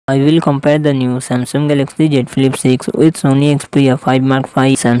I will compare the new Samsung Galaxy Z Flip 6 with Sony Xperia 5 Mark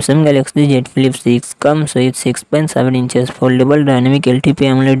V. Samsung Galaxy Z Flip 6 comes with 6.7 inches foldable dynamic LTP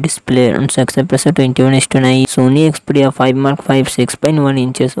AMOLED display and success ratio 21:9. Sony Xperia 5 Mark V 6.1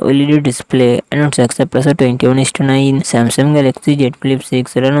 inches OLED display and success ratio 21:9. Samsung Galaxy Z Flip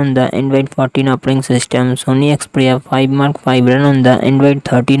 6 run on the Android 14 operating system. Sony Xperia 5 Mark V run on the Android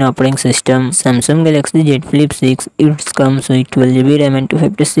 13 operating system. Samsung Galaxy Z Flip 6 it comes with 12GB RAM and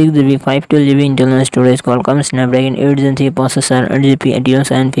 256GB 512GB internal storage. Qualcomm Snapdragon 8 Gen 3 processor 8GB Adreno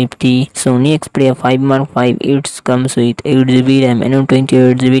 750. Sony Xperia 5 Mark V it comes with 8GB RAM and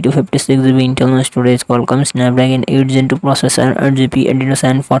 28GB 256GB internal storage. Qualcomm Snapdragon 8 Gen 2 processor 8GB Adreno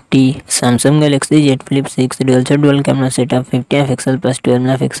 740. Samsung Galaxy Z Flip 6 dual camera setup 50MP plus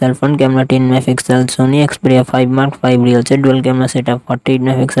 12MP front camera 10MP. Sony Xperia 5 Mark V dual camera setup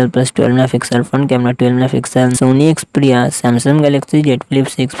 48MP plus 12MP front camera 12MP. Sony Xperia Samsung Galaxy Z Flip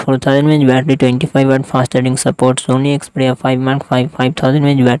 6 4000 mAh battery 25W fast charging support. Sony Xperia 5 Mark V 5000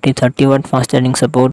 mAh battery 30W fast charging support.